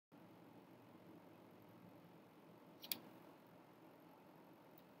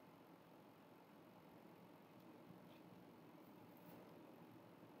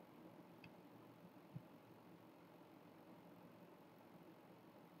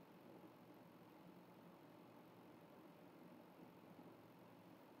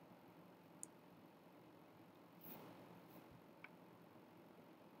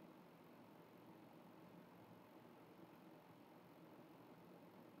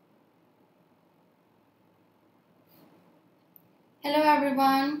Hello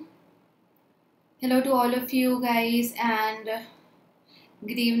everyone. Hello to all of you guys and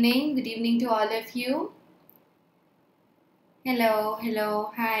good evening. Good evening to all of you.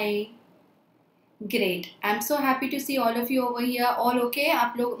 Hello, hi. Great. I'm so happy to see all of you over here. All okay?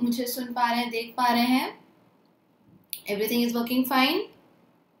 आप लोग मुझे सुन पा रहे हैं, देख पा रहे हैं? Everything is working fine?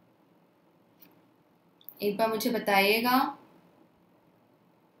 एक बार मुझे बताइएगा.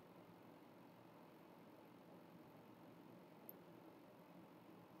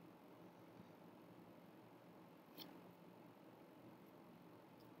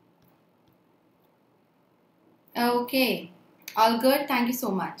 Okay. All good. Thank you so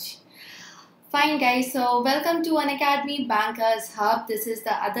much. Fine guys, so welcome to Unacademy Bankers Hub. This is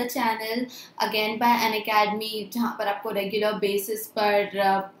the other channel again by Unacademy जहाँ पर आपको regular basis पर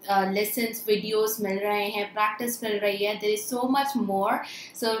lessons, videos मिल रहे हैं, practice मिल रही है. There is so much more,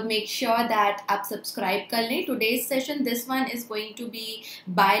 so make sure that आप subscribe कर लें. Today's session, this one is going to be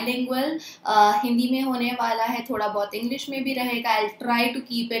bilingual. Hindi में होने वाला है, थोड़ा बहुत English में भी रहेगा. I'll try to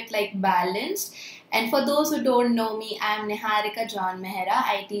keep it like balanced. And for those who don't know me, I am Niharika Mehra.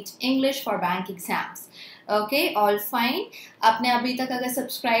 I teach English for bank exams. Okay, all fine. आपने अभी तक अगर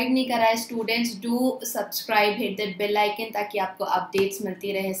सब्सक्राइब नहीं करा है students, do subscribe, hit that bell icon ताकि आपको updates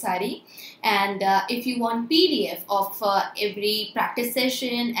मिलती रहे सारी. And if you want PDF of every practice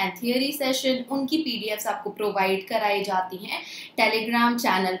session and theory session, उनकी पीडीएफ्स आपको प्रोवाइड कराई जाती हैं टेलीग्राम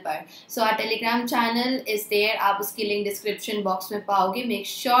चैनल पर. So our Telegram channel is there, आप उसकी लिंक डिस्क्रिप्शन बॉक्स में पाओगे. Make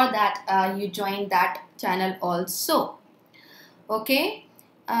sure that you join that channel also. Okay,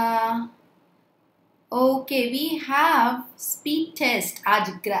 okay, we have speed test. आज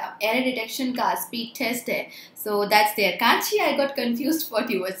एरर डिटेक्शन का स्पीड टेस्ट है. So that's there. Kanchi, I got confused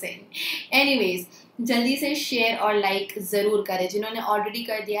what you were saying. Anyways, जल्दी से share और like ज़रूर करें. जिन्होंने already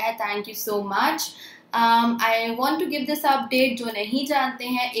कर दिया है, thank you so much. I want to give this update. जो नहीं जानते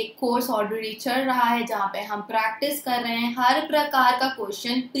हैं, एक कोर्स ऑलरेडी चल रहा है जहाँ पे हम प्रैक्टिस कर रहे हैं हर प्रकार का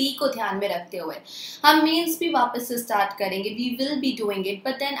क्वेश्चन प्री को ध्यान में रखते हुए. हम मेंस भी वापस से स्टार्ट करेंगे. We will be doing it,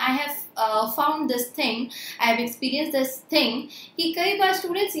 but then I have found this thing, I have experience this thing कि कई बार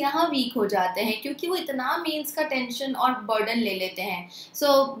स्टूडेंट्स यहाँ वीक हो जाते हैं क्योंकि वो इतना मेंस का टेंशन और बर्डन ले लेते हैं.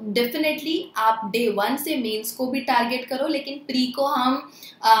 सो डेफिनेटली आप डे 1 से मेंस को भी टारगेट करो, लेकिन प्री को हम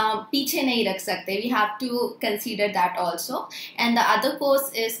पीछे नहीं रख सकते. We have to consider that also. And the other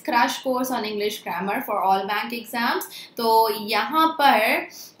course is crash course on English grammar for all bank exams. तो यहाँ पर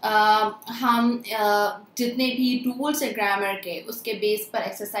हम जितने भी रूल्स है ग्रामर के, उसके बेस पर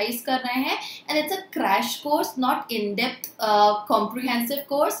एक्सरसाइज कर रहे हैं. And it's a crash course, not in depth comprehensive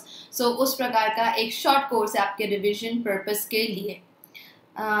course. सो उस प्रकार का एक शॉर्ट कोर्स है आपके रिविजन पर्पस के लिए.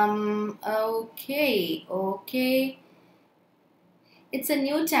 Okay, it's a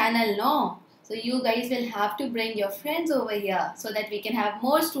new channel, no? So you guys will have to bring your friends over here so that we can have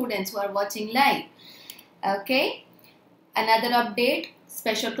more students who are watching live. Okay, another update,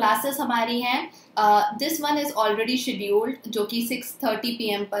 special classes हमारी हैं. This one is already scheduled, जो कि 6:30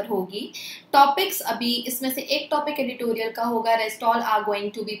 PM पर होगी. Topics अभी इसमें से एक टॉपिक एडिटोरियल का होगा, rest all are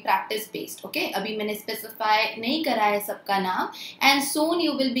going to be practice based. Okay, अभी मैंने स्पेसिफाई नहीं करा है सबका नाम. And soon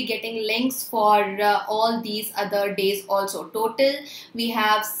you will be getting links for all these other days also. Total we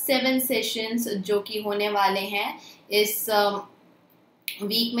have 7 sessions जो कि होने वाले हैं इस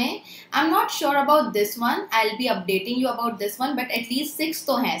वीक में. I am not sure about this one. I will be updating you about this one, but at least 6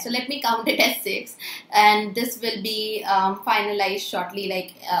 तो हैं. So let me count it as 6 and this will be finalise shortly,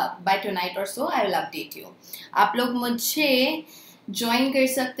 like bye tonight और सो I will update you. आप लोग मुझे join कर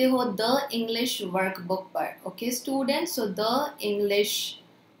सकते हो the English workbook पर. Okay students, so the English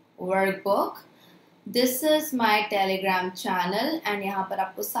workbook, this is my Telegram channel and यहाँ पर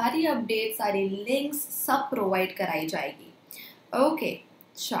आपको सारी अपडेट, सारी लिंक्स सब प्रोवाइड कराई जाएगी. ओके,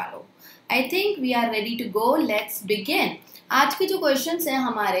 चलो, I think we are ready to go. Let's begin. आज के जो क्वेश्चंस हैं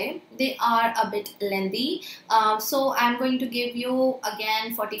हमारे, they are a bit lengthy. So I am going to give you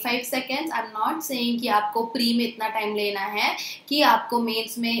again 45 seconds. I am not saying कि आपको प्री में इतना टाइम लेना है कि आपको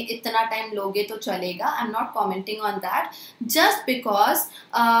मेंस में इतना टाइम लोगे तो चलेगा. I am not commenting on that, just because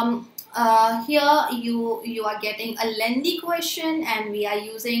here you are getting a lengthy question and we are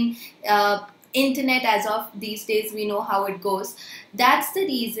using internet as of these days. We know how it goes. That's the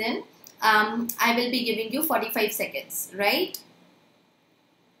reason I will be giving you 45 seconds, right?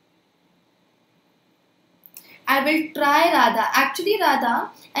 I will try, Radha,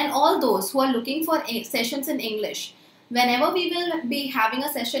 and all those who are looking for sessions in English. Whenever we will be having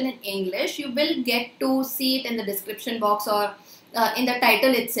a session in English, you will get to see it in the description box or in the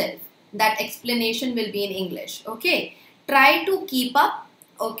title itself. That explanation will be in English. Okay, try to keep up.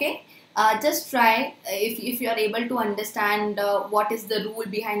 Okay, Just try if you are able to understand what is the rule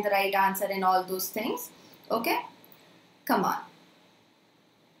behind the right answer and all those things. Okay, come on,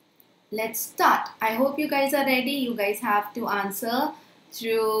 let's start. I hope you guys are ready. You guys have to answer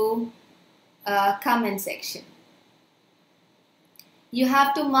through comment section. You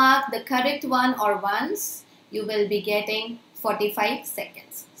have to mark the correct one or ones. You will be getting 45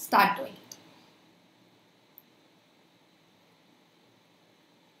 seconds. Start doing it.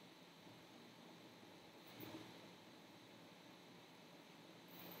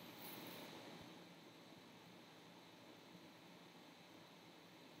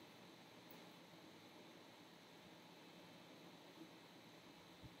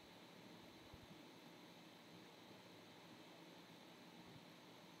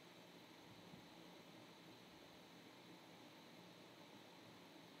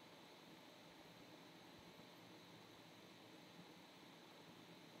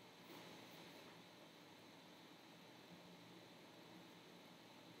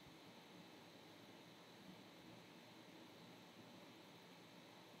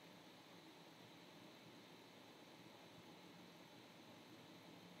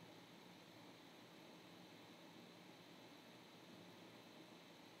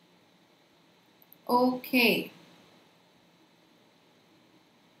 Okay.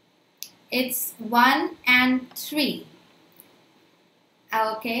 It's 1 and 3.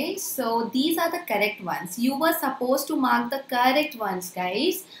 Okay, so these are the correct ones. You were supposed to mark the correct ones,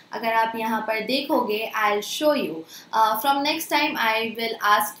 guys. अगर आप यहाँ पर देखोगे, I'll show you. From next time, I will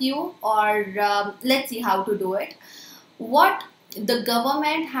ask you, or let's see how to do it. What the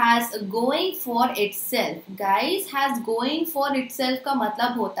government has going for itself, guys. Has going for itself का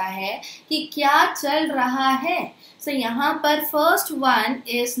मतलब होता है कि क्या चल रहा है. So यहाँ पर first one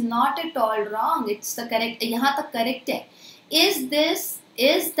is not at all wrong. It's the correct. यहाँ तक correct है.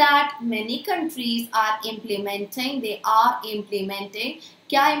 Is that many countries are implementing. They are implementing.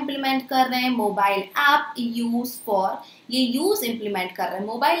 क्या implement कर रहे हैं? Mobile app use for. ये यूज implement कर रहे हैं.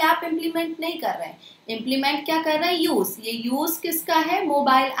 मोबाइल ऐप implement नहीं कर रहे हैं. implement क्या कर रहे हैं? यूज. ये यूज किसका है?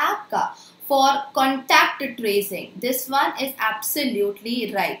 मोबाइल ऐप का. For contact tracing. This one is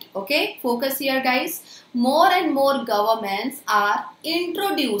absolutely right. Okay, focus here, guys. More and more governments are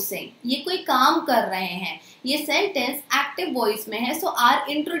introducing. ये कोई काम कर रहे हैं. ये सेंटेंस एक्टिव वॉइस में है, सो आर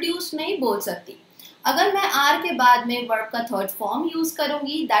इंट्रोड्यूस नहीं बोल सकती. अगर मैं आर के बाद में वर्ब का थर्ड फॉर्म यूज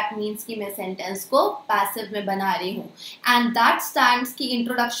करूंगी, दैट मीन्स कि मैं सेंटेंस को पैसिव में बना रही हूँ. एंड दैट स्टैंड्स की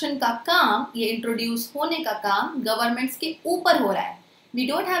इंट्रोडक्शन का काम, ये इंट्रोड्यूस होने का काम गवर्नमेंट्स के ऊपर हो रहा है. We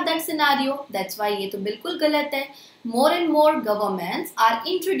don't have that scenario, that's why ये तो बिल्कुल गलत है. More and more governments are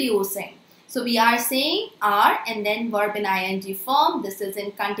introducing. So we are saying are and then verb in ing form. This is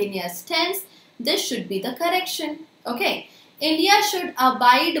in continuous tense. This should be the correction. Okay. India should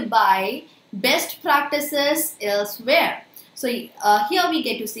abide by best practices elsewhere. So here we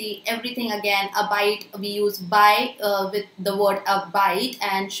get to see everything again. Abide, we use by with the word abide,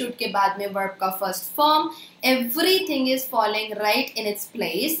 and should ke baad mein verb ka first form. Everything is falling right in its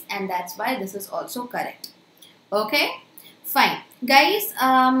place, and that's why this is also correct. Okay. Fine, guys.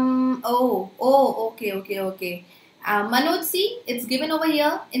 Okay. Manoj, see, it's given over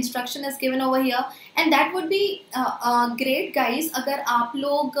here. Instruction is given over here, and that would be great, guys. अगर आप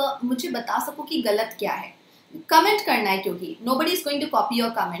लोग मुझे बता सको कि गलत क्या है. कमेंट करना है, क्योंकि nobody is going to copy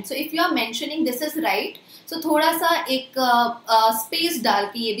your comment. So if you are mentioning this is right, so थोड़ा सा एक स्पेस डाल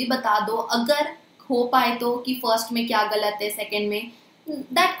के ये भी बता दो, अगर हो पाए तो, कि फर्स्ट में क्या गलत है, सेकंड में.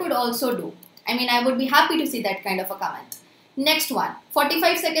 That could also do. I mean, I would be happy to see that kind of a comment. Next one,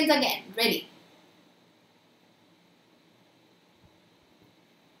 45 seconds again. Ready?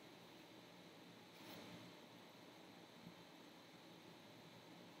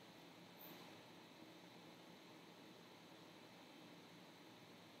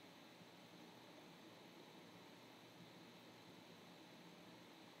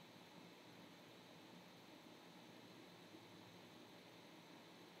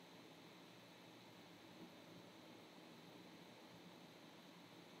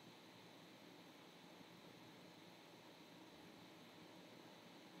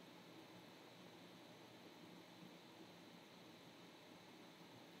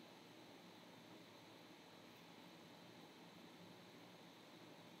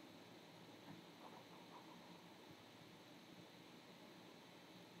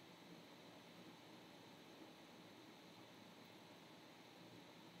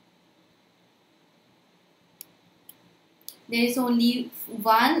 There is only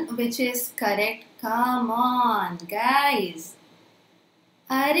one which is correct. Come on, guys.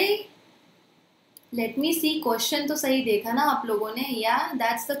 Arey, let me C, question तो सही देखा ना आप लोगों ने? या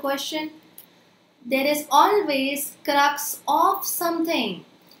that's the question. There is always crux of something.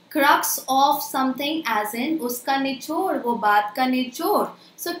 Crux of something as in उसका निचोड़, वो बात का निचोड़.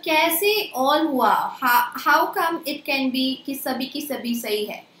 सो कैसे ऑल हुआ? How come it can be कि सभी की सभी सही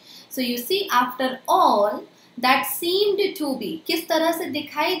है? So you see, after all that seemed to be, किस तरह से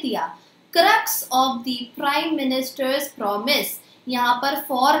दिखाई दिया? Crux of the prime ministers promise. यहाँ पर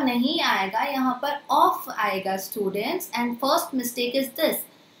फॉर नहीं आएगा, यहाँ पर ऑफ आएगा students. And first mistake is this.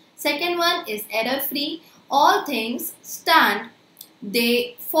 Second one is error free. All things stand,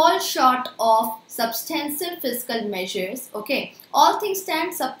 they fall short of substantive fiscal measures. Okay, all things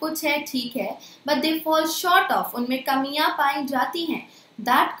stand, सब कुछ है, ठीक है, but they fall short of, उनमें कमियां पाई जाती हैं.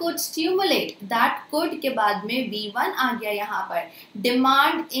 that could stimulate, that could के बाद में V1 आ गया यहाँ पर,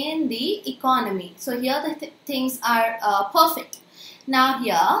 demand in the economy. So here the things are perfect. Now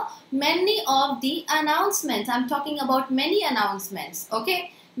here many of the announcements, I'm talking about many announcements. Okay,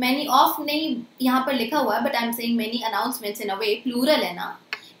 many of नहीं यहाँ पर लिखा हुआ है, but I'm saying many announcements in a way, plural है ना,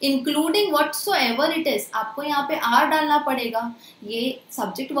 including whatsoever it is. आपको यहाँ पे R डालना पड़ेगा. ये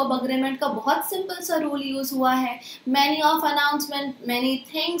subject verb agreement का बहुत simple सा rule use हुआ है. Many of announcement, many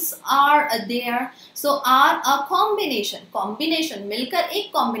things are there. So are a combination. Combination मिलकर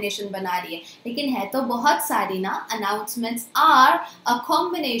एक combination बना रही है, लेकिन है तो बहुत सारी ना. Announcements are a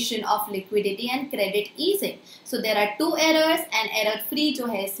combination of liquidity and credit easing. So there are two errors and error free जो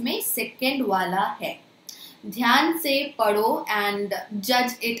है इसमें second वाला है. ध्यान से पढ़ो एंड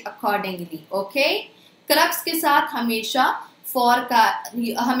जज इट अकॉर्डिंगली. ओके, क्रक्स के साथ हमेशा फॉर का,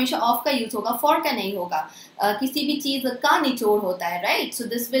 हमेशा ऑफ का यूज होगा, फॉर का नहीं होगा. किसी भी चीज का निचोड़ होता है, right? So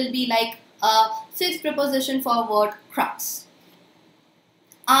this will be like fixed preposition for word crux.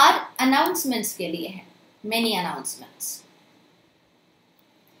 Are announcements के लिए है, many announcements.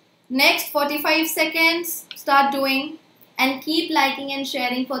 Next 45 seconds, start doing and keep liking and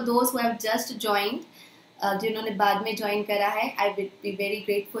sharing for those who have just joined. जिन्होंने बाद में ज्वाइन करा है, I will be very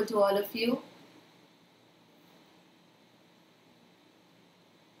grateful to all of you.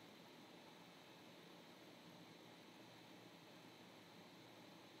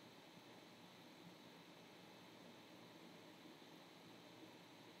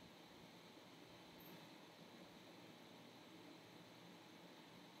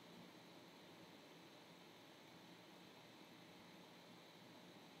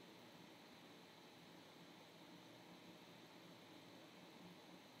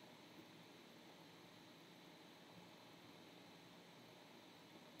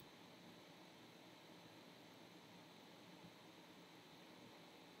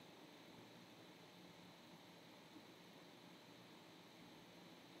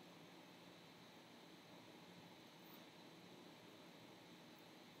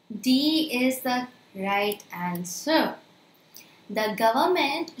 D is the right answer. The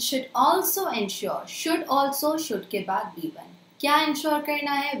government should also ensure, should also, should के बाद B1. क्या ensure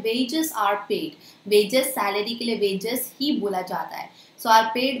करना है? Wages are paid. Wages salary के लिए wages ही बोला जाता है. So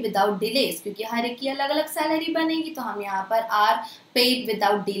are paid without delays, क्योंकि हर एक की अलग अलग सैलरी बनेगी, तो हम यहाँ पर are paid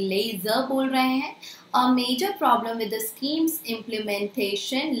without delays बोल रहे हैं. A major problem with the scheme's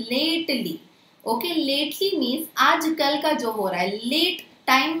implementation lately. Okay, lately means आजकल का जो हो रहा है, late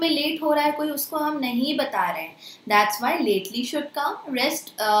टाइम में लेट हो रहा है कोई, उसको हम नहीं बता रहे हैं. That's why lately should come.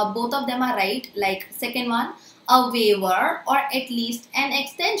 Rest both of them are right. Like second one, a waiver और at least an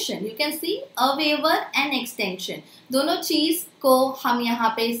extension. You can see a waiver and extension, दोनों चीज को हम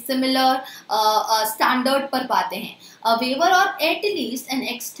यहाँ पे सिमिलर स्टैंडर्ड पर पाते हैं. अ वेवर और at least an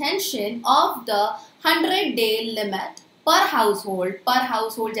extension of the 100-day limit पर हाउस होल्ड. पर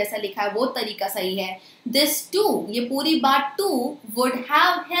हाउस होल्ड जैसा लिखा है वो तरीका सही है. दिस टू, ये पूरी बात टू वुड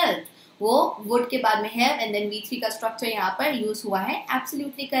हैव हेल्प, वो वुड के बाद में हैव एंड देन V3 का स्ट्रक्चर यहाँ पर यूज हुआ है.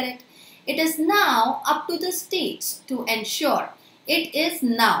 Absolutely correct. It is now up to the states to ensure. It is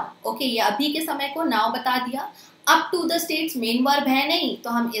now. Okay, ये अभी के समय को नाउ बता दिया. Up to the states main verb है नहीं, तो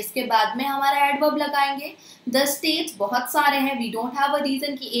हम इसके बाद में हमारा एडवर्ब लगाएंगे. द स्टेट्स बहुत सारे हैं, we don't have a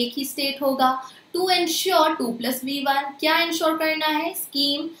reason कि एक ही स्टेट होगा. टू एंश्योर 2 + V1, क्या इंश्योर करना है?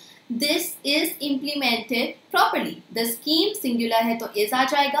 Scheme. This is implemented properly. The scheme singular है तो इज आ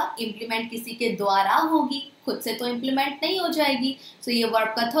जाएगा. इम्प्लीमेंट किसी के द्वारा होगी, खुद से तो इम्प्लीमेंट नहीं हो जाएगी. सो ये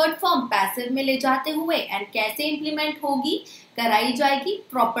वर्ब का थर्ड फॉर्म पैसिव में ले जाते हुए, एंड कैसे इम्प्लीमेंट होगी? कराई जाएगी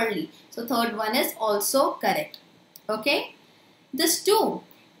properly. So third one is also correct. Okay, this to,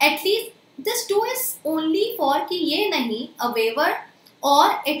 at least this two is only for कि ये नहीं, अ वेवर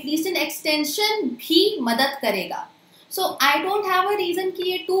और एटलीस्ट एन एक्सटेंशन भी मदद करेगा. सो I don't have a reason कि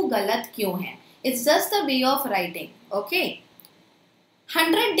ये टू गलत क्यों है. It's just the way of writing. Okay,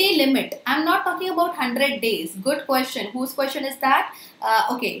 100-day limit. I'm not talking about 100 days. Good question. Whose question is that?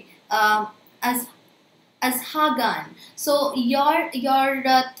 Okay. As Hagan. So your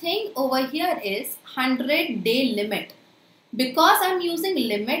thing over here is 100-day limit. Because I'm using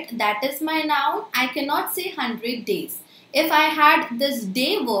limit, that is my noun, I cannot say 100 days. If I had this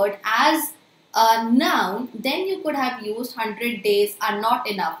day word as a noun, then you could have used 100 days are not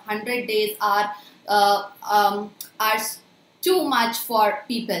enough. 100 days uh, um, are too much for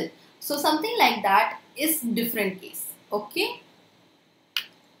people. So something like that is different case. Okay.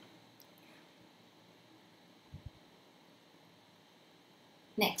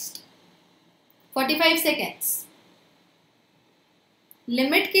 Next. 45 seconds.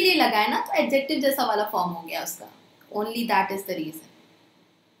 Limit के लिए लगाए ना, तो adjective जैसा वाला form हो गया उसका. Only that is the reason.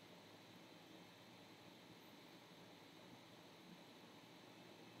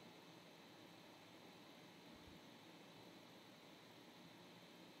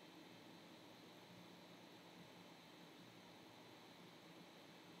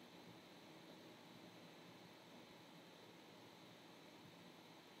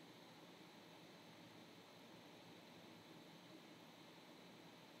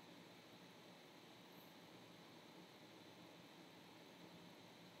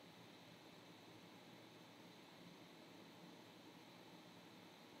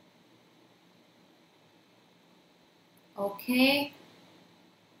 Okay.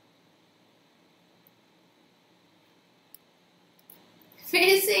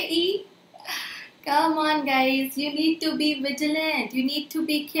 फिर से ई. Come on guys, you need to be vigilant, you need to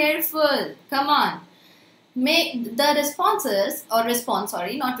be careful. Come on. The responses or response,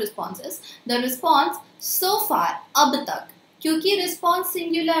 sorry, not responses, the response so far अब तक, क्योंकि response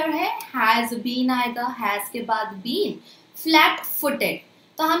singular है, has been आएगा, has के बाद been. flat footed,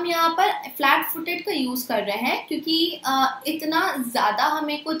 तो हम यहाँ पर फ्लैट फुटेड का यूज कर रहे हैं क्योंकि इतना ज्यादा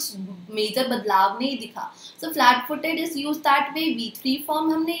हमें कुछ मेजर बदलाव नहीं दिखा. सो flat footed is use that way. V3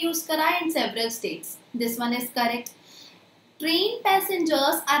 form हमने यूज करा है in several states. This one is correct. Train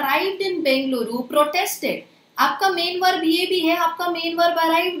passengers arrived in Bengaluru protested. आपका मेन वर्ब ये भी है, आपका मेन वर्ब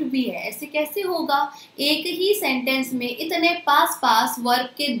अराइव्ड भी है. ऐसे कैसे होगा? एक ही सेंटेंस में इतने पास पास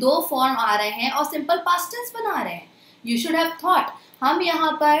वर्ब के दो फॉर्म आ रहे हैं और सिंपल पास्ट टेंस बना रहे हैं. You should have thought. हम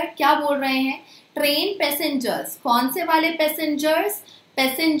यहाँ पर क्या बोल रहे हैं? Train passengers. कौन से वाले पैसेंजर्स?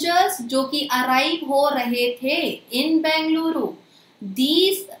 पैसेंजर्स जो कि अराइव हो रहे थे इन बेंगलुरु.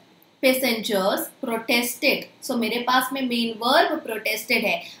 These passengers protested. सो मेरे पास में मेन वर्ब प्रोटेस्टेड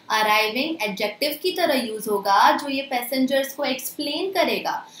है. अराइविंग एडजेक्टिव की तरह यूज होगा जो ये पैसेंजर्स को एक्सप्लेन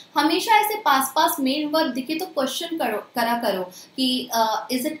करेगा. हमेशा ऐसे पास पास मेन वर्ब दिखे तो क्वेश्चन करा करो कि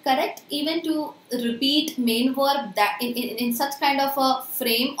is it correct even to repeat main verb that in such kind of a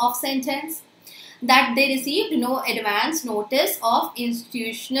frame of sentence. That they received no advance notice of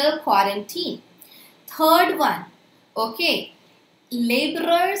institutional quarantine. Third one, okay,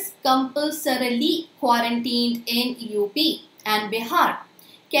 laborers compulsorily quarantined in UP and Bihar.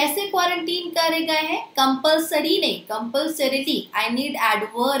 कैसे quarantine करे गए हैं? Compulsory नहीं, compulsorily. I need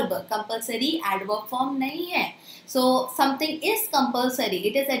adverb. Compulsory adverb form नहीं है. So something is compulsory,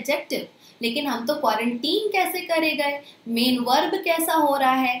 it is adjective. लेकिन हम तो क्वारंटीन कैसे करे गए? मेन वर्ब कैसा हो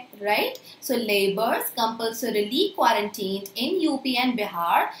रहा है? Right. So labours compulsorily क्वारंटीन्ड in UP and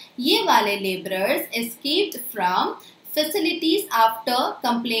Bihar. ये वाले labourers escaped from facilities after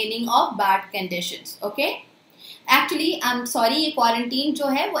complaining of bad conditions. Okay. Actually I am sorry, ये क्वारंटीन जो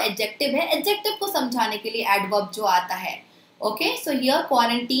है वो एडजेक्टिव है. एडजेक्टिव को समझाने के लिए एडवर्ब जो आता है. Okay. So here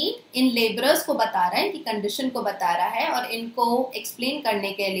quarantine in labourers को बता रहा है कि कंडीशन को बता रहा है और इनको एक्सप्लेन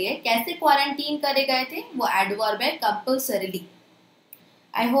करने के लिए कैसे क्वारंटीन करे गए थे वो एडवर्ब है compulsorily.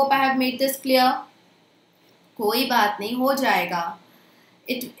 I hope I have made this clear. कोई बात नहीं, हो जाएगा.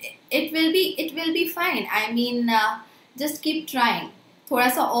 It will be fine. I mean just keep trying. थोड़ा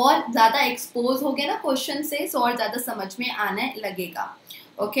सा और ज़्यादा एक्सपोज हो गया ना क्वेश्चन से, सो और ज़्यादा समझ में आने लगेगा.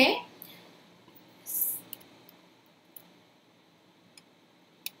 Okay.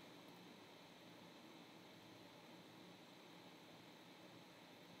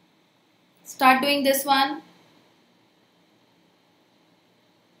 Start doing this one.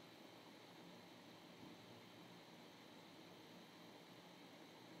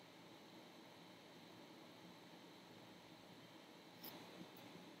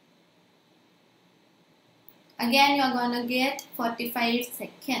 Again, you're gonna get 45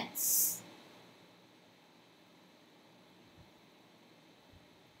 seconds.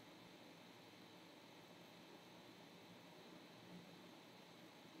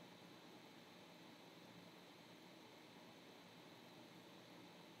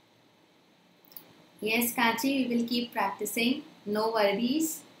 Yes, Kachi, we will keep practicing. No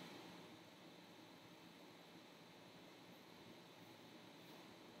worries.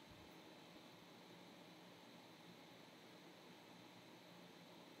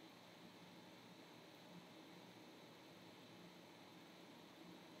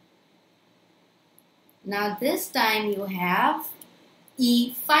 Now this time you have E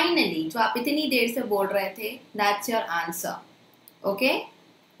finally, जो आप इतनी देर से बोल रहे थे. That's your answer. Okay?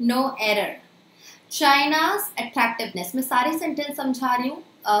 No error. China's attractiveness. मैं सारे sentence समझा रही हूँ.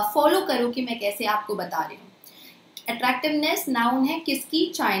 फॉलो करो कि मैं कैसे आपको बता रही हूँ. Attractiveness नाउन है किसकी?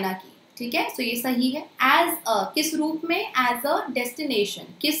 चाइना की. ठीक है, सो ये सही है. As a किस रूप में? As a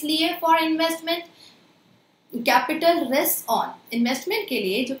destination. किस लिए? For investment. Capital rest on, investment के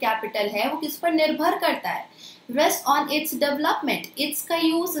लिए जो कैपिटल है वो किस पर निर्भर करता है? Rest on its development. It's का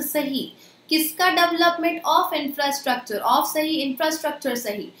यूज सही. किसका डेवलपमेंट? Of infrastructure. ऑफ सही, इंफ्रास्ट्रक्चर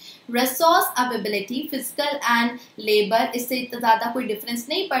सही. Resource availability, physical and labour, इससे इतना ज़्यादा कोई डिफरेंस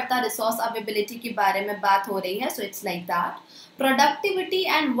नहीं पड़ता. रिसोर्स अवेलेबिलिटी के बारे में बात हो रही है, so it's like that. Productivity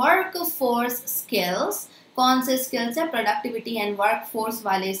and work force skills. कौन से स्किल्स है? प्रोडक्टिविटी एंड वर्क फोर्स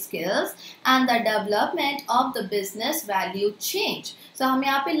वाले skills. And the development of the business value change. सो हम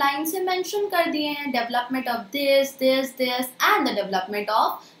यहाँ पे लाइन से मेंशन कर दिए हैं development of this this this and the development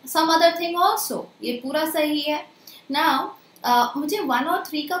of some other thing also. ये पूरा सही है. नाउ मुझे 1 और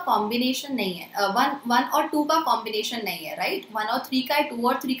 3 का कॉम्बिनेशन नहीं है. 1 और 2 का कॉम्बिनेशन नहीं है, राइट? 1 और 3 का है, 2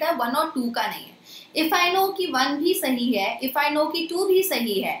 और 3 का है, 1 और 2 का नहीं है. इफ आई नो कि 1 भी सही है, इफ आई नो कि 2 भी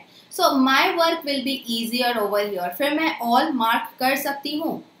सही है, so my work will be easier over here. फिर मैं all mark कर सकती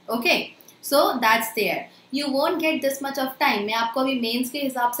हूँ. Okay, so that's there. You won't get this much of time. मैं आपको अभी मेंस के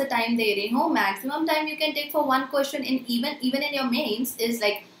हिसाब से टाइम दे रही हूँ. Maximum time you can take for one question in even in your mains is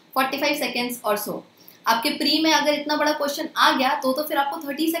like 45 seconds or so. आपके pre में अगर इतना बड़ा क्वेश्चन आ गया तो फिर आपको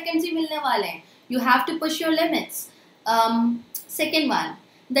 30 seconds ही मिलने वाले हैं. You have to push your limits. Second one.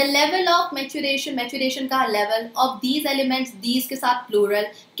 The level of maturation का level of these elements, these के साथ plural,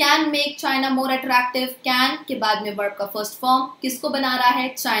 can make China more attractive. Can के बाद में verb का first form किसको बना रहा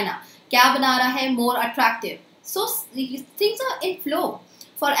है? China. क्या बना रहा है? More attractive. So things are in flow.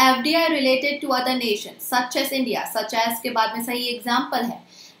 For FDI related to other nations such as India, such as के बाद में सही example है.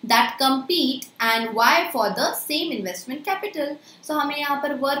 That compete and why for the same investment capital. So हमें यहाँ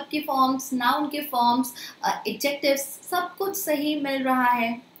पर verb के forms, noun के forms, adjectives सब कुछ सही मिल रहा है.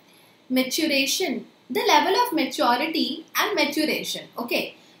 Maturation, the level of maturity and maturation. Okay,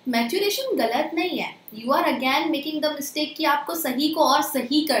 maturation गलत नहीं है. You are again making the mistake कि आपको सही को और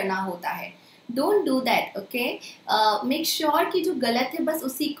सही करना होता है. Don't do that. Okay, make sure कि जो गलत है बस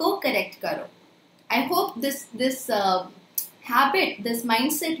उसी को correct करो. I hope this habit, this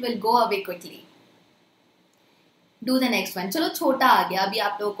mindset will go away quickly. Do the next one. चलो छोटा आ गया. अभी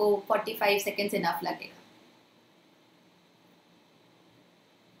आप लोगों को 45 seconds enough लगेगा.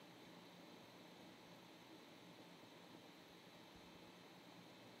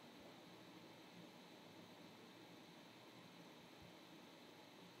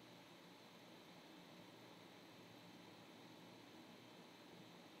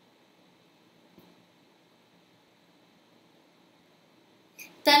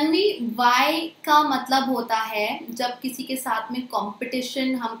 तन्वी, वाई का मतलब होता है जब किसी के साथ में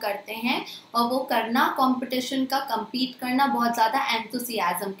कंपटीशन हम करते हैं और वो करना कंपटीशन का compete करना बहुत ज्यादा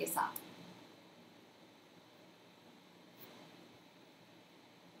एंथुसियाज्म के साथ.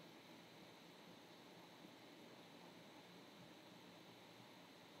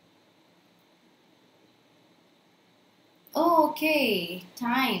 Okay,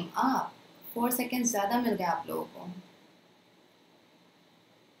 time up. 4 seconds ज्यादा मिल गया आप लोगों को.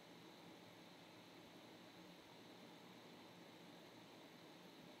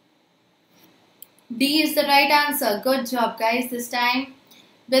 D is the right answer. Good job, guys, this time.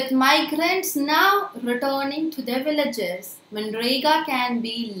 With migrants now returning to their villages, Manrega can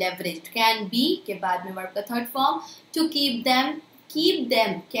be leveraged. Can be के बाद में verb का third form. To keep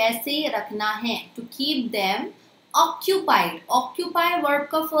them कैसे रखना है? To keep them occupied. Occupy verb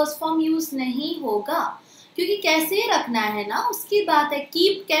का first form use नहीं होगा क्योंकि कैसे रखना है ना उसकी बात है.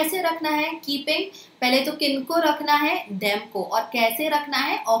 कीप कैसे रखना है? कीपिंग पहले तो किनको रखना है? देम को. और कैसे रखना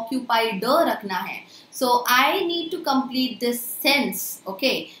है? ऑक्यूपाइड रखना है. सो I need to complete this sense.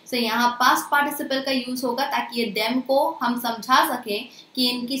 Okay, सो यहाँ पास्ट पार्टिसिपल का यूज होगा ताकि ये देम को हम समझा सकें कि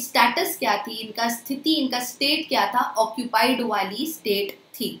इनकी स्टेटस क्या थी, इनका स्थिति, इनका स्टेट क्या था. ऑक्यूपाइड वाली स्टेट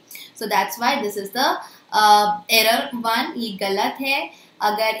थी. So that's why this is the error 1. ये गलत है.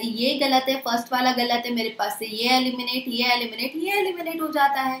 अगर ये गलत है, फर्स्ट वाला गलत है, मेरे पास से ये एलिमिनेट हो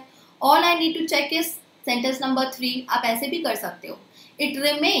जाता है. All I need to check is sentence number 3. आप ऐसे भी कर सकते हो. इट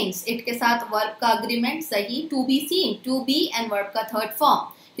रिमेन्स, इट के साथ वर्ब का अग्रीमेंट सही, to be seen, to be and verb का थर्ड फॉर्म,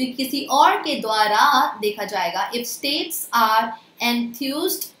 क्योंकि किसी और के द्वारा देखा जाएगा. If states are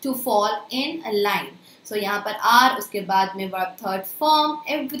enthused to fall in a line. So यहाँ पर are, उसके बाद में verb third form,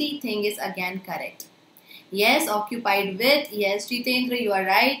 everything is again correct. Yes, occupied with. Yes, Jitendra, you are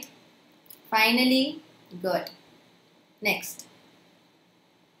right. Finally, good. Next.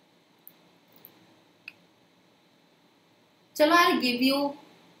 Chalo, I'll give you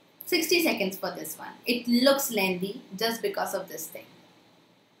 60 seconds for this one. It looks lengthy just because of this thing.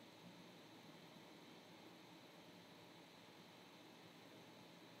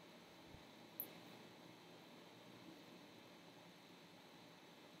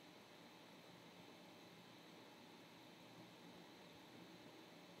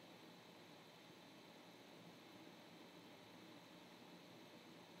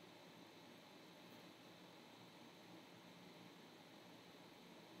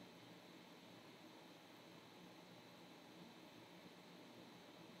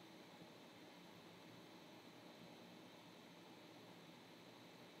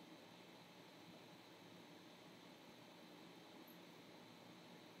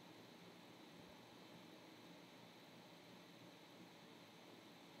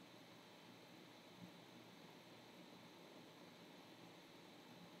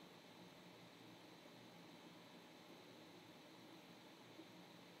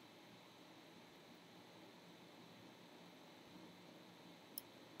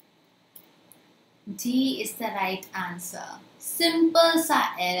 D is the right answer. Simple सा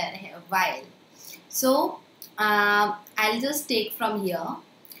error है while. So I'll just take from here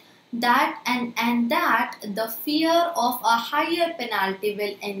that and that the fear of a higher penalty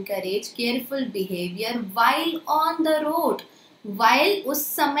will encourage careful behavior while on the road. While उस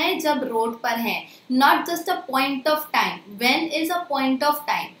समय जब road पर हैं, not just a point of time. When is a point of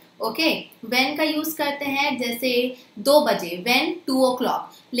time. Okay, when का use करते हैं जैसे 2 बजे, when 2 o'clock.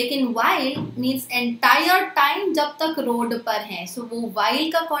 लेकिन while मीन्स एंटायर टाइम जब तक रोड पर हैं. सो वो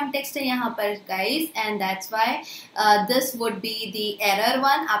while का कॉन्टेक्स्ट है यहाँ पर guys, and that's why this would be the error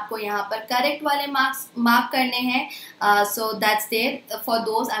one. आपको यहाँ पर करेक्ट वाले मार्क करने हैं. So that's there for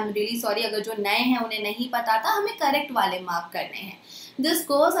those. I am really sorry, अगर जो नए हैं उन्हें नहीं पता था, हमें करेक्ट वाले मार्क करने हैं. This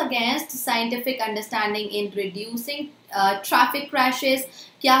goes against scientific understanding in reducing traffic crashes.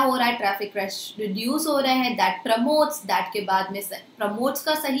 क्या हो रहा है? ट्रैफिक क्रैश रिड्यूस हो रहे हैं. दैट प्रमोट्स, दैट के बाद में प्रमोट्स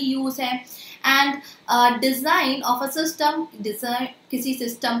का सही यूज है. And design of a system, किसी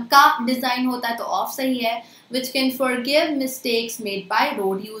सिस्टम का डिजाइन होता है तो ऑफ सही है. Which can forgive mistakes made by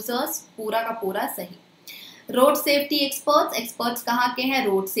road users, पूरा का पूरा सही. रोड सेफ्टी एक्सपर्ट्स, एक्सपर्ट्स कहाँ के हैं?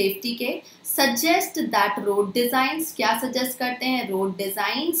 रोड सेफ्टी के. सजेस्ट दैट रोड डिजाइंस, क्या सजेस्ट करते हैं? रोड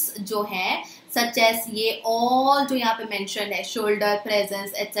डिजाइंस जो हैं सच एस ये ऑल जो यहाँ पे मेंशन है, शोल्डर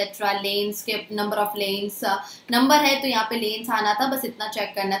प्रेजेंस एटसेट्रा, लेन्स के नंबर ऑफ लेन्स, नंबर है तो यहाँ पे लेन्स आना था, बस इतना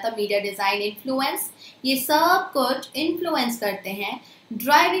चेक करना था. मीडिया डिजाइन इन्फ्लुएंस, ये सब कुछ इन्फ्लुएंस करते हैं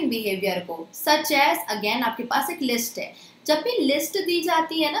ड्राइविंग बिहेवियर को. सच एस, अगेन आपके पास एक लिस्ट है. जब भी लिस्ट दी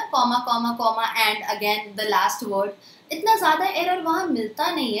जाती है ना, comma comma comma and again the last word, इतना ज़्यादा एरर वहाँ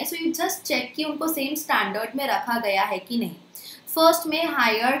मिलता नहीं है. सो यू जस्ट चेक कि उनको सेम स्टैंडर्ड में रखा गया है कि नहीं. फर्स्ट में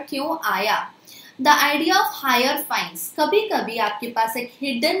हायर क्यों आया? The idea of higher fines, कभी कभी आपके पास एक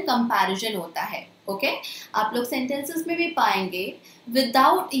हिडन कंपैरिजन होता है. ओके, आप लोग सेंटेंसेस में भी पाएंगे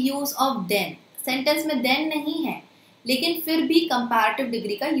without use of then. Sentence में देन नहीं है, लेकिन फिर भी कंपैरेटिव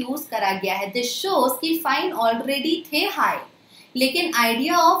डिग्री का यूज करा गया है. दिस शोज कि फाइन ऑलरेडी थे हाई, लेकिन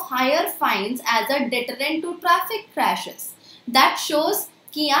idea of higher fines as a deterrent to traffic crashes, that shows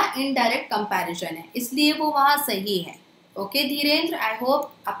कि यहाँ इनडायरेक्ट कंपैरिजन है, इसलिए वो वहाँ सही है. ओके धीरेन्द्र, आई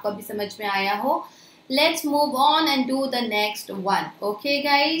होप आपको भी समझ में आया हो. Let's move on and do the next one. Okay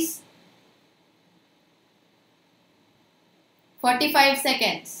guys, 45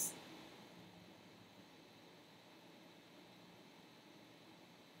 seconds.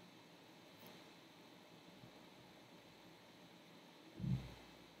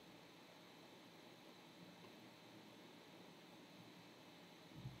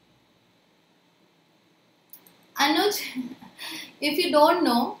 Anuj, if you don't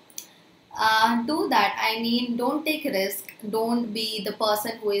know, do that. I mean, don't take risk. Don't be the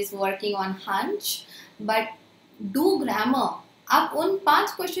person who is working on hunch, but do grammar. आप उन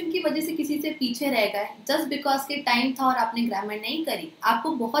 5 question की वजह से किसी से पीछे रह गए जस्ट बिकॉज के टाइम था और आपने ग्रामर नहीं करी,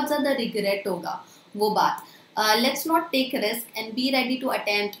 आपको बहुत ज़्यादा रिग्रेट होगा वो बात. Let's not take risk and be ready to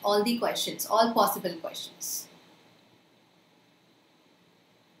attempt all the questions, all possible questions.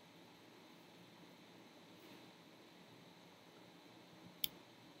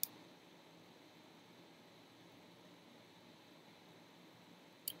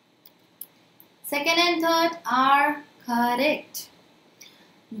 Second and third are correct.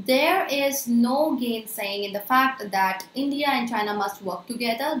 There is no gainsaying in the fact that India and China must work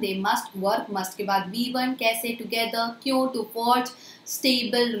together. They must work. Must के बाद B1 कैसे together क्यों to forge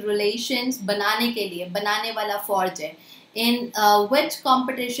stable relations बनाने के लिए बनाने वाला forge है in which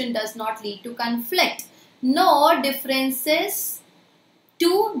competition does not lead to conflict. No differences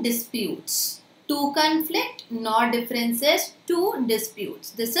to disputes. To conflict nor differences to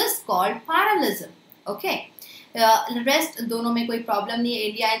disputes. This is called parallelism. Okay. Rest दोनों में कोई प्रॉब्लम नहीं है.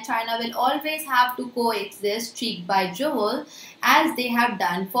 India and China will always have to coexist cheek by jowl as they have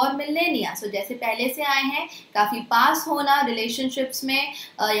done for millennia. So जैसे पहले से आए हैं काफ़ी पास होना relationships में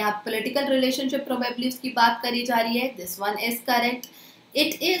यहाँ political relationship probably उसकी बात करी जा रही है. This one is correct.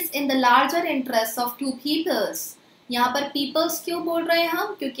 It is in the larger interests of two peoples. यहाँ पर पीपल्स क्यों बोल रहे हैं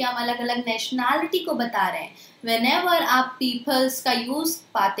हम? क्योंकि हम अलग अलग नेशनैलिटी को बता रहे हैं. Whenever आप पीपल्स का यूज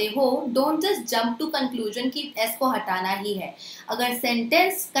पाते हो, don't just jump to conclusion कि एस को हटाना ही है. अगर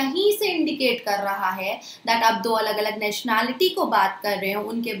सेंटेंस कहीं से इंडिकेट कर रहा है दैट आप दो अलग अलग नेशनैलिटी को बात कर रहे हो,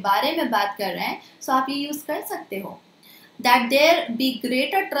 उनके बारे में बात कर रहे हैं, सो आप ये यूज कर सकते हो. That there be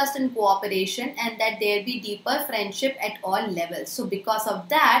greater trust and cooperation and that there be deeper friendship at all levels. So because of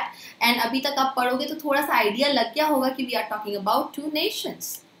that, and अभी तक आप पढ़ोगे तो थोड़ा सा आइडिया लग गया होगा कि we are talking about two nations,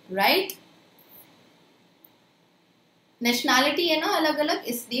 right? Nationality है ना अलग अलग,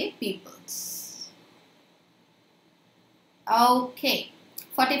 इसलिए peoples. Okay,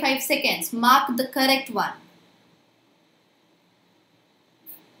 45 seconds. Mark the correct one.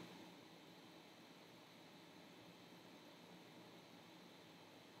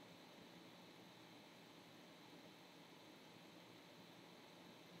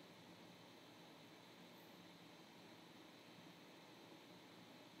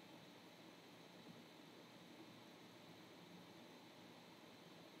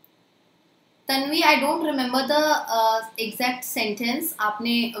 Tanvi, I don't remember the exact sentence.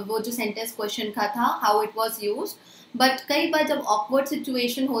 आपने वो जो सेंटेंस क्वेश्चन का था how it was used, but कई बार जब ऑकवर्ड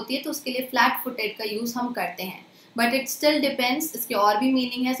सिचुएशन होती है तो उसके लिए फ्लैट फुटेड का यूज हम करते हैं, बट इट स्टिल डिपेंड्स. इसके और भी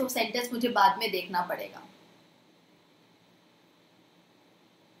मीनिंग है, सो सेंटेंस मुझे बाद में देखना पड़ेगा.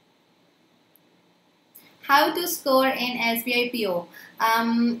 How to score in SBI PO?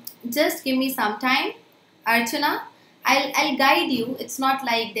 Just give me some time, Archana. I'll guide you. It's not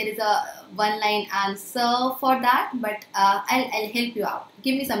like there is a one-line answer for that, but I'll help you out.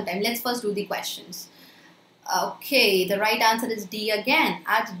 Give me some time. Let's first do the questions. Okay, the right answer is D again.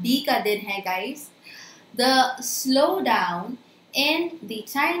 आज D का दिन है, guys. The slowdown in the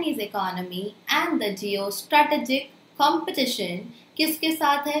Chinese economy and the geostrategic competition किसके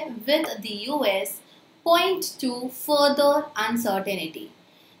साथ है? With the US point to further uncertainty.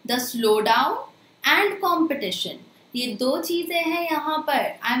 The slowdown and competition, ये दो चीजें हैं यहाँ पर.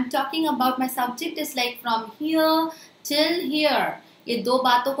 I am talking about my subject is like from here till here. ये दो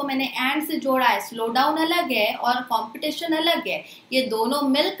बातों को मैंने एंड से जोड़ा है. स्लो डाउन अलग है और कंपटीशन अलग है. ये दोनों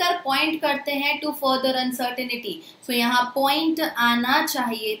मिलकर पॉइंट करते हैं टू फर्दर अनसर्टेनिटी. सो यहाँ पॉइंट आना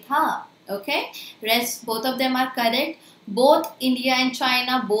चाहिए था. Okay, rest both of them are correct. Both India and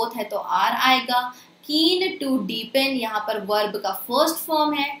China, both है तो आर आएगा. कीन टू डीपन, यहाँ पर वर्ब का फर्स्ट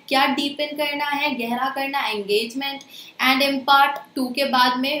फॉर्म है. क्या डीपन करना है? गहरा करना, एंगेजमेंट. एंड इम्पार्ट, टू के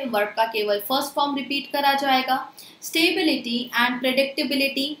बाद में वर्ब का केवल फर्स्ट फॉर्म रिपीट करा जाएगा. स्टेबिलिटी एंड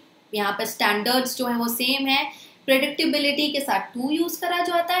प्रेडिक्टेबिलिटी, यहाँ पर स्टैंडर्ड्स जो है वो सेम है. प्रेडिक्टेबिलिटी के साथ टू यूज करा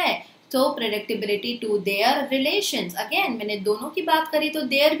जाता है, तो predictability to their relations. Again मैंने दोनों की बात करी तो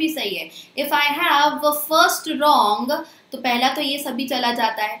देयर भी सही है. If I have first wrong, तो पहला तो ये सभी चला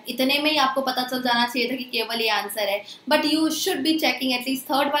जाता है. इतने में ही आपको पता चल जाना चाहिए था कि केवल ये आंसर है, but you should be checking. At least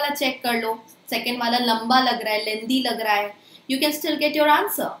third वाला चेक कर लो. सेकेंड वाला लंबा लग रहा है, लेंदी लग रहा है. You can still get your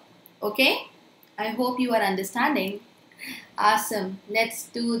answer. Okay, I hope you are understanding. Awesome. Let's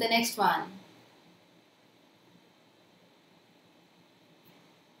do the next one.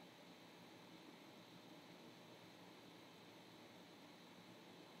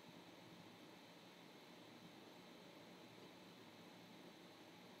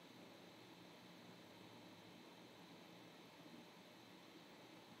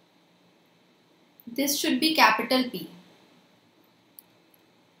 This should be capital P.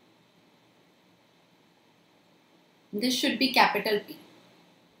 This should be capital P.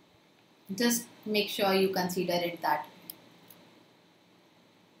 Just make sure you consider it that.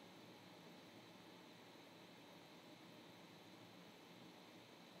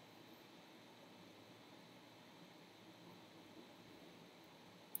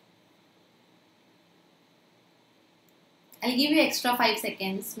 I'll give you extra 5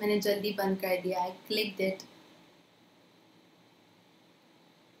 seconds. मैंने जल्दी बंद कर दिया. I clicked it.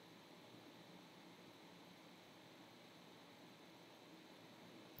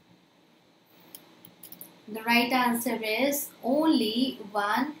 The right answer is only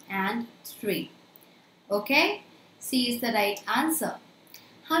 1 and 3. Okay, C is the right answer.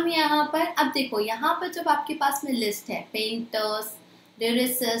 हम यहाँ पर अब देखो, यहाँ पर जब आपके पास में लिस्ट है पेंटर्स,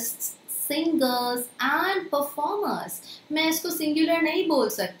 लिरिसिस्ट्स, सिंगर्स एंड परफॉर्मर्स, मैं इसको सिंगुलर नहीं बोल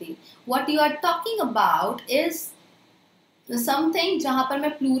सकती. What you are talking about is something जहां पर मैं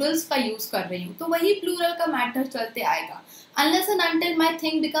प्लूरल्स का यूज कर रही हूँ, तो वही प्लूरल का मैटर चलते आएगा. Unless and until my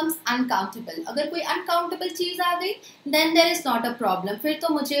thing becomes uncountable. अगर कोई अनकाउंटेबल चीज आ गई then there is not a problem, फिर तो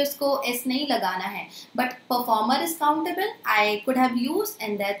मुझे उसको एस नहीं लगाना है. But performer is countable, I could have use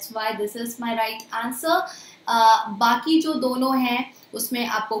and that's why this is my right answer. बाकी जो दोनों हैं उसमें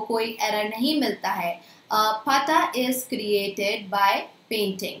आपको कोई एरर नहीं मिलता है. पता इज क्रिएटेड बाय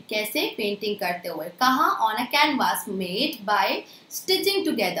पेंटिंग. कैसे? पेंटिंग करते हुए. कहाँ? On a canvas made by stitching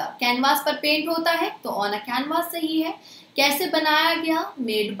together. Canvas पर पेंट होता है तो ऑन अ कैनवास सही है. कैसे बनाया गया?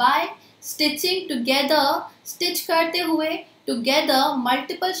 Made by stitching together, stitch करते हुए, together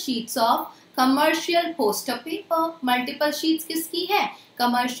multiple sheets of commercial poster paper. Multiple sheets किसकी है?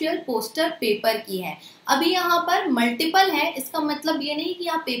 कमर्शियल पोस्टर पेपर की है. अभी यहाँ पर मल्टीपल है, इसका मतलब ये नहीं कि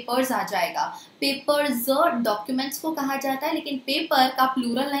यहाँ पेपर्स आ जाएगा. पेपर्स डॉक्यूमेंट्स को कहा जाता है, लेकिन पेपर का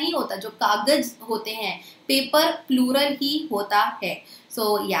प्लूरल नहीं होता. जो कागज होते हैं पेपर प्लूरल ही होता है. सो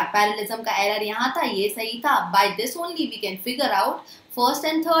या पैरेललिज्म का एरर यहाँ था, ये सही था. By this only we can figure out first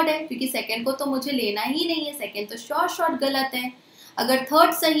and third है, क्योंकि सेकंड को तो मुझे लेना ही नहीं है. सेकंड तो शॉर्ट गलत है. अगर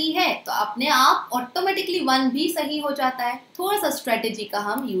थर्ड सही है तो अपने आप ऑटोमेटिकली 1 भी सही हो जाता है. थोड़ा सा स्ट्रेटेजी का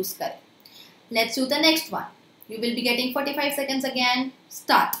हम यूज करें. Let's do the next one. You will be getting 45 seconds again.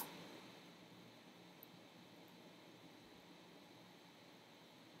 Start.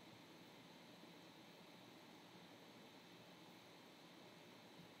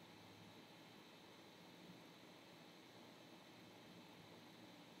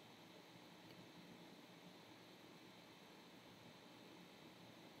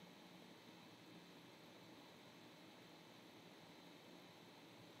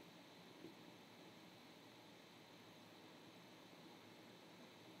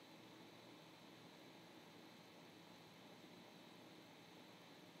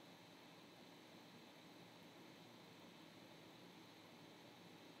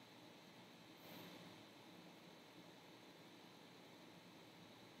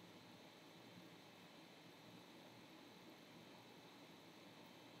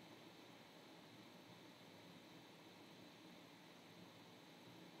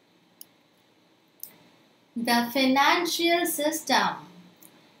 The financial system.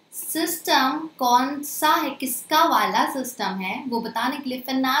 System कौन सा है, किसका वाला सिस्टम है, वो बताने के लिए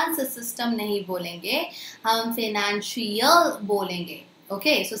फाइनेंस सिस्टम नहीं बोलेंगे, हम फाइनेंशियल बोलेंगे.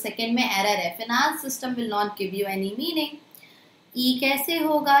 ओके, सो सेकंड में एरर है. Finance system will not give you any meaning. ई कैसे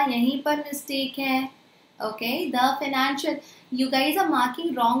होगा? यहीं पर मिस्टेक है. Okay, the financial. You guys are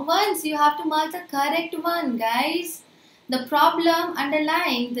marking wrong once. You have to mark the correct one, guys. The problem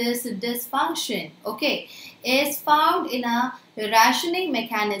underlying this dysfunction, okay, is found in a rationing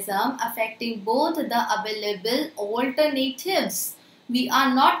mechanism affecting both the available alternatives. We are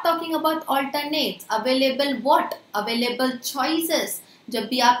not talking about alternates. Available what? Available choices. जब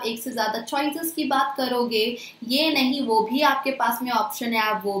भी आप एक से ज़्यादा choices की बात करोगे, ये नहीं वो भी आपके पास में ऑप्शन है,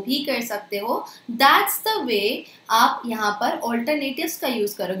 आप वो भी कर सकते हो. दैट्स द वे आप यहाँ पर ऑल्टरनेटिव्स का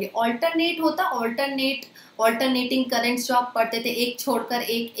यूज करोगे. ऑल्टरनेट होता ऑल्टरनेटिंग करेंट्स जो आप पढ़ते थे, एक छोड़कर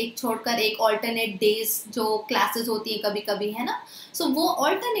एक छोड़कर एक, ऑल्टरनेट डेज जो क्लासेस होती हैं कभी कभी, है ना. सो वो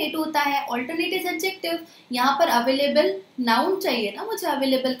ऑल्टरनेट होता है. Alternate is adjective. यहाँ पर अवेलेबल नाउन चाहिए ना मुझे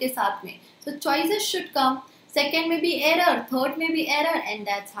अवेलेबल के साथ में. सो चॉइसेस शुड कम. सेकेंड में भी एरर, थर्ड में भी error, and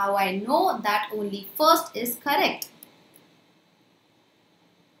that's how I know that only first is correct.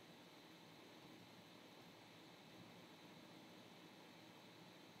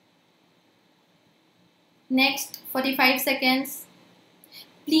 Next 45 seconds.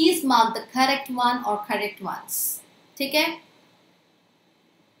 Please mark the correct one or correct ones. ठीक है.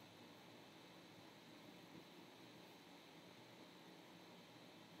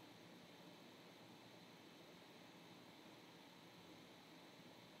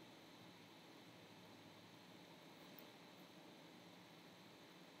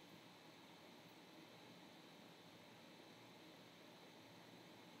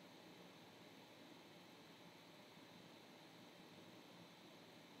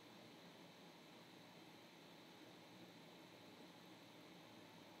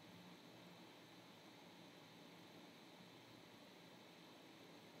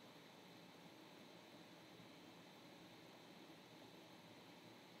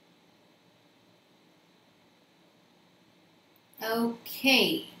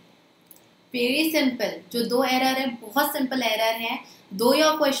 Okay. वेरी सिंपल, जो दो एरर है बहुत सिंपल एरर है. दो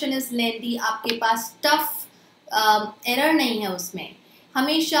योर क्वेश्चन इज लेंथी, आपके पास tough error नहीं है उसमें.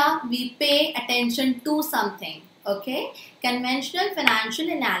 हमेशा we pay attention to something. Okay, conventional financial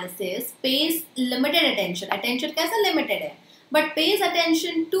analysis page limited attention. Attention कैसा लिमिटेड है, but page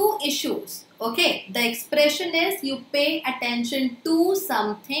attention to issues. Okay, the expression is you pay attention to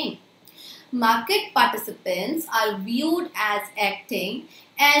something. Market participants are viewed as acting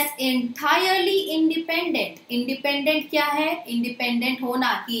as entirely independent. Independent क्या है? Independent होना.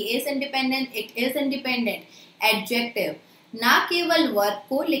 He is independent, it is independent. Adjective, ना केवल verb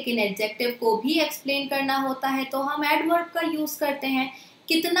को लेकिन adjective को भी explain करना होता है तो हम एडवर्ब का यूज करते हैं.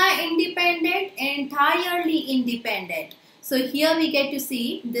 कितना independent? Entirely independent. So here we get to see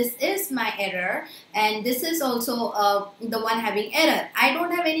this is my error and this is also the one having error. I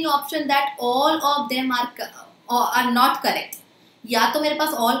don't have any option that all of them are not correct. या तो मेरे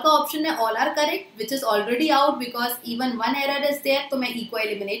पास all का option है all are correct which is already out because even one error is there तो मैं equal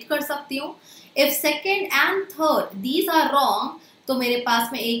eliminate कर सकती हूँ. If second and third these are wrong तो मेरे पास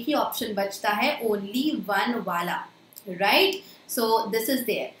में एक ही option बचता है only one वाला. Right? So this is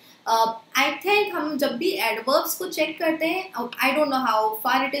there. I think हम जब भी adverbs को check करते हैं, I don't know how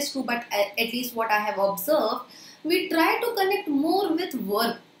far it is true, but at least what I have observed, we try to connect more with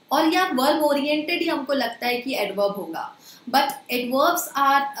verb. और यार verb oriented ही हमको लगता है कि adverb होगा. But adverbs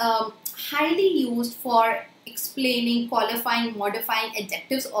are highly used for explaining, qualifying, modifying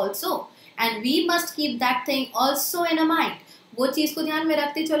adjectives also, and we must keep that thing also in a mind. वो चीज़ को ध्यान में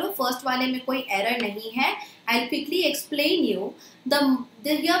रखते चलो. फर्स्ट वाले में कोई एरर नहीं है. I'll quickly explain you.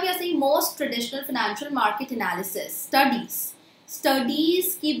 Here we are saying most traditional financial market analysis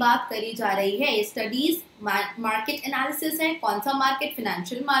studies की बात करी जा रही है. ये studies market analysis है. कौन सा market?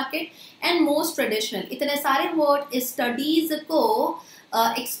 financial market. and most traditional, इतने सारे word इस studies को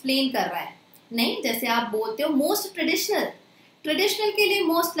explain कर रहा है. नहीं, जैसे आप बोलते हो most traditional के लिए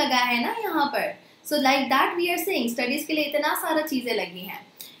most लगा है ना यहाँ पर. So like that we are saying studies के लिए इतना सारा चीजें लगी हैं.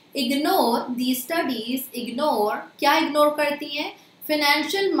 Ignore these studies. Ignore क्या ignore करती हैं?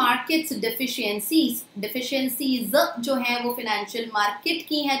 Financial markets deficiencies जो हैं वो financial market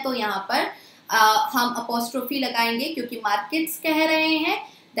की हैं तो यहाँ पर हम apostrophe लगाएंगे क्योंकि markets कह रहे हैं.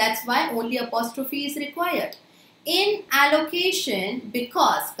 That's why only apostrophe is required. In allocation,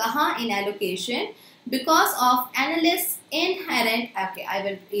 because कहाँ in allocation? Because of analysts inherent. Okay, I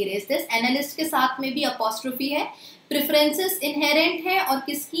will erase this. Analyst के साथ में भी apostrophe है. Preferences inherent है और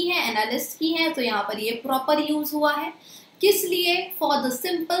किसकी है? Analyst की है. तो यहाँ पर ये proper use हुआ है. किस लिए? For the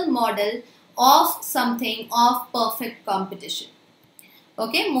simple model of something of perfect competition.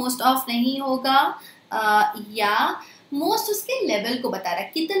 Okay, most of नहीं होगा. या मोस्ट उसके लेवल को बता रहा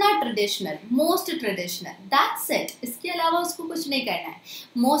है. कितना traditional? Most traditional. That's it. इसके अलावा उसको कुछ नहीं करना है.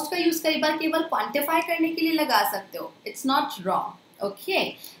 मोस्ट का यूज कई बार केवल क्वांटिफाई करने के लिए लगा सकते हो. It's not wrong. Okay,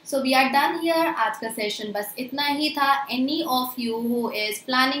 so we are done here. आज का सेशन बस इतना ही था. Any of you who is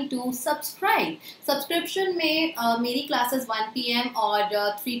planning to subscribe, subscription में मेरी क्लासेस 1 PM और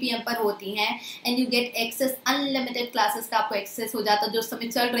 3 PM पर होती हैं and you get access. Unlimited classes का आपको एक्सेस हो जाता है जो समय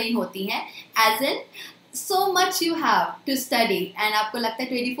चल रही होती हैं. As in so much you have to study and आपको लगता है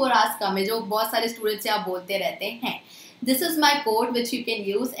 24 hours कम है, जो बहुत सारे स्टूडेंट्स से आप बोलते रहते हैं. This is my code which you can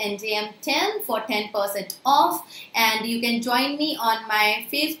use, NJM10 for 10% off, and you can join me on my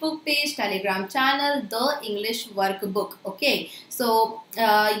Facebook page, Telegram channel, The English Workbook. Okay, so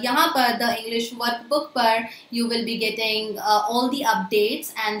यहाँ पर The English Workbook पर you will be getting all the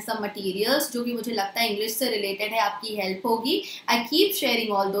updates and some materials जो कि मुझे लगता है English से related है, आपकी help होगी. I keep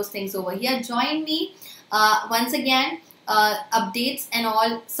sharing all those things over here. Join me. Once again, updates and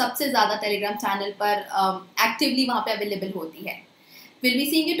all सबसे ज़्यादा टेलीग्राम चैनल पर actively वहाँ पे available होती है. We'll be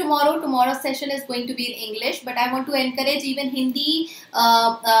seeing you tomorrow. Tomorrow's session is going to be in English, but I want to encourage even Hindi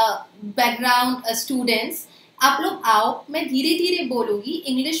background students. आप लोग आओ, मैं धीरे धीरे बोलूँगी,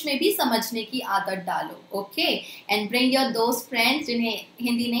 इंग्लिश में भी समझने की आदत डालो. ओके, एंड ब्रिंग योर दोस्त फ्रेंड्स जिन्हें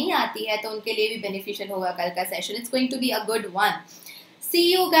हिंदी नहीं आती है तो उनके लिए भी बेनिफिशियल होगा कल का session. It's going to be a good one. See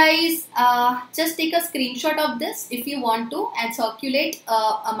you guys. Just take a screenshot of this if you want to and circulate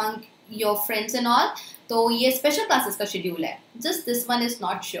among your friends and all. तो ये special classes का schedule है. Just this one is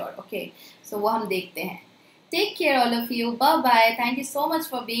not sure. Okay. So वो हम देखते हैं. Take care all of you. Bye bye. Thank you so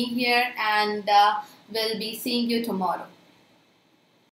much for being here and we'll be seeing you tomorrow.